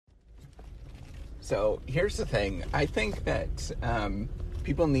So here's the thing. I think that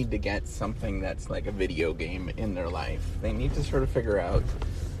people need to get something that's like a video game in their life. They need to sort of figure out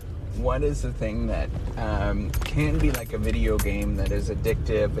what is the thing that can be like a video game that is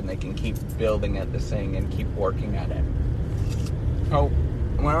addictive and they can keep building at this thing and keep working at it. So,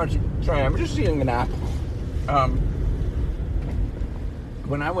 I'm just eating an apple.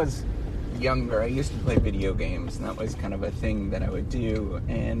 When I was younger, I used to play video games, and that was kind of a thing that I would do.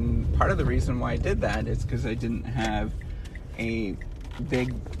 And part of the reason why I did that is because I didn't have a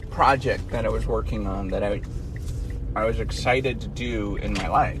big project that I was working on that I was excited to do in my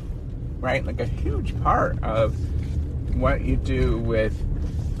life, right? Like a huge part of what you do with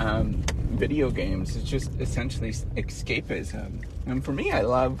video games is just essentially escapism. And for me, I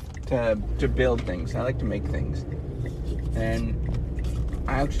love to build things. I like to make things. And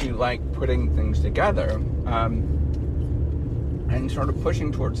I actually like putting things together and sort of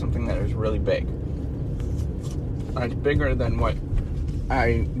pushing towards something that is really big. It's bigger than what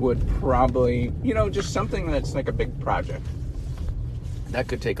I would probably, just something that's like a big project. That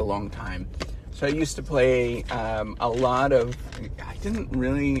could take a long time. So I used to play a lot of,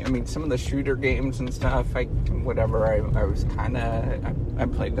 some of the shooter games and stuff, I was kind of, I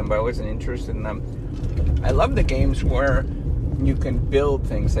played them, but I wasn't interested in them. I love the games where you can build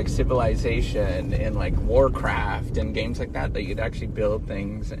things like Civilization and like Warcraft and games like that you'd actually build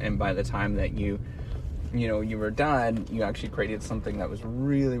things, and by the time that you were done, you actually created something that was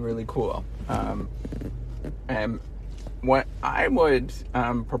really, really cool. And what I would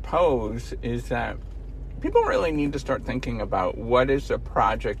propose is that people really need to start thinking about what is a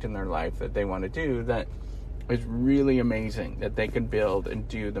project in their life that they want to do that is really amazing, that they can build and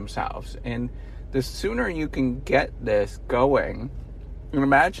do themselves. And the sooner you can get this going, and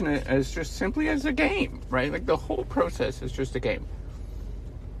imagine it as just simply as a game, right? Like the whole process is just a game.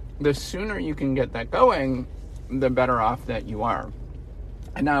 The sooner you can get that going, the better off that you are.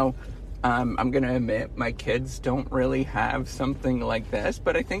 And now, I'm going to admit my kids don't really have something like this,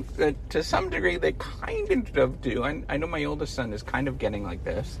 but I think that to some degree they kind of do. I know my oldest son is kind of getting like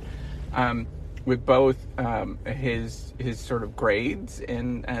this. With both his sort of grades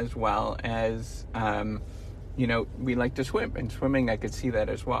and as well as we like to swim, and swimming I could see that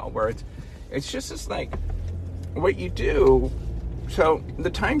as well, where it's just this like what you do. So the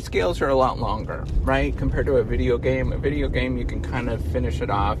time scales are a lot longer, right, compared to a video game. A video game you can kind of finish it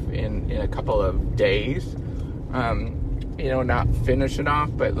off in a couple of days. Not finish it off,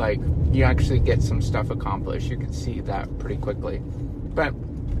 but like you actually get some stuff accomplished. You can see that pretty quickly. But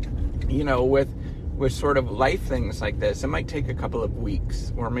with sort of life things like this, it might take a couple of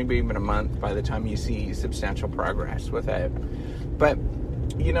weeks or maybe even a month by the time you see substantial progress with it. But,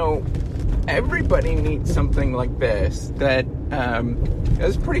 everybody needs something like this that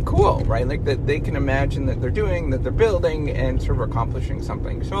is pretty cool, right? Like that they can imagine that they're doing, that they're building and sort of accomplishing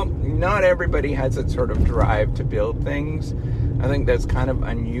something. So not everybody has that sort of drive to build things. I think that's kind of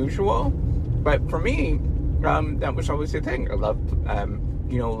unusual. But for me, that was always the thing. I loved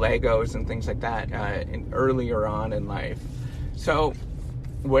Legos and things like that earlier on in life. So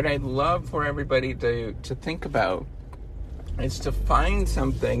what I'd love for everybody to think about is to find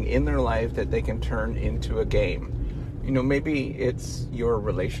something in their life that they can turn into a game. Maybe it's your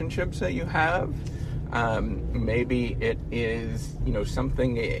relationships that you have. Maybe it is,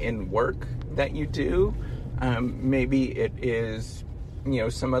 something in work that you do. Maybe it is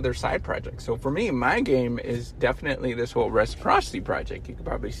some other side project. So for me, my game is definitely this whole reciprocity project. You can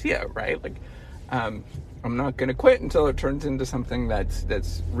probably see it, right? Like, I'm not going to quit until it turns into something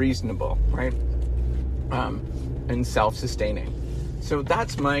that's reasonable, right? And self-sustaining. So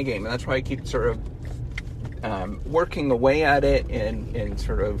that's my game, and that's why I keep sort of working away at it and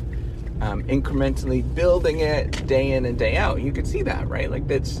sort of incrementally building it day in and day out. You can see that, right? Like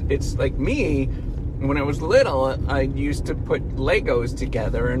it's like me. When I was little, I used to put Legos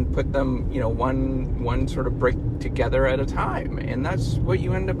together and put them, one sort of brick together at a time. And that's what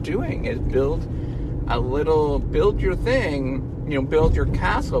you end up doing, is build your thing, build your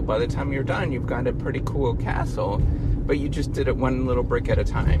castle. By the time you're done, you've got a pretty cool castle, but you just did it one little brick at a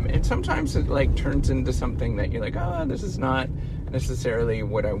time. And sometimes it like turns into something that you're like, oh, this is not necessarily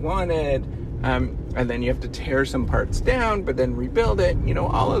what I wanted. And then you have to tear some parts down, but then rebuild it,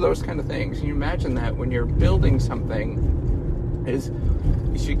 all of those kind of things. You imagine that when you're building something,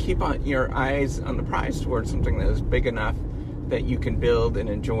 you should keep on your eyes on the prize towards something that is big enough that you can build and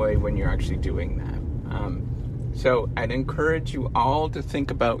enjoy when you're actually doing that. So I'd encourage you all to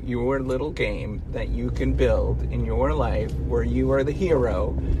think about your little game that you can build in your life where you are the hero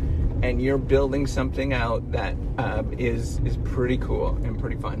and you're building something out that is pretty cool and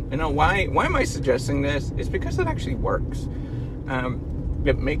pretty fun. You know, why am I suggesting this? It's because it actually works.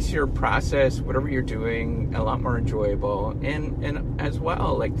 It makes your process, whatever you're doing, a lot more enjoyable. And as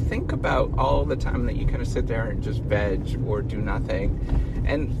well, like, think about all the time that you kind of sit there and just veg or do nothing.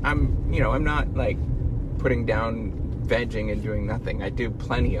 And I'm not like putting down vegging and doing nothing. I do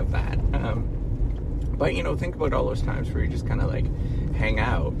plenty of that. But, think about all those times where you just kind of like hang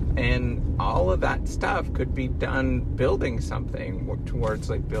out, and all of that stuff could be done building something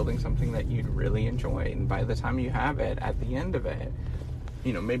towards like building something that you'd really enjoy. And by the time you have it, at the end of it,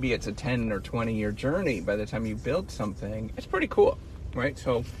 maybe it's a 10 or 20 year journey. By the time you build something, it's pretty cool, right?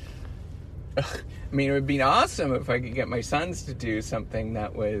 So, I mean, it would be awesome if I could get my sons to do something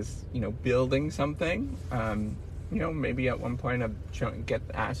that was, building something. Maybe at one point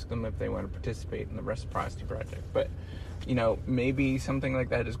ask them if they want to participate in the Reciprocity Project. But, maybe something like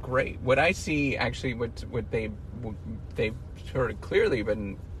that is great. What I see, actually, what they've sort of clearly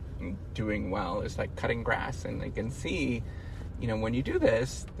been doing well is like cutting grass, and they can see, when you do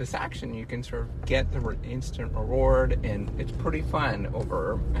this action, you can sort of get the instant reward, and it's pretty fun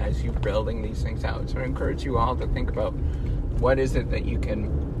as you're building these things out. So I encourage you all to think about what is it that you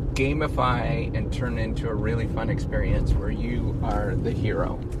can gamify and turn into a really fun experience where you are the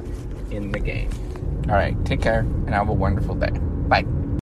hero in the game. All right, take care, and have a wonderful day. Bye.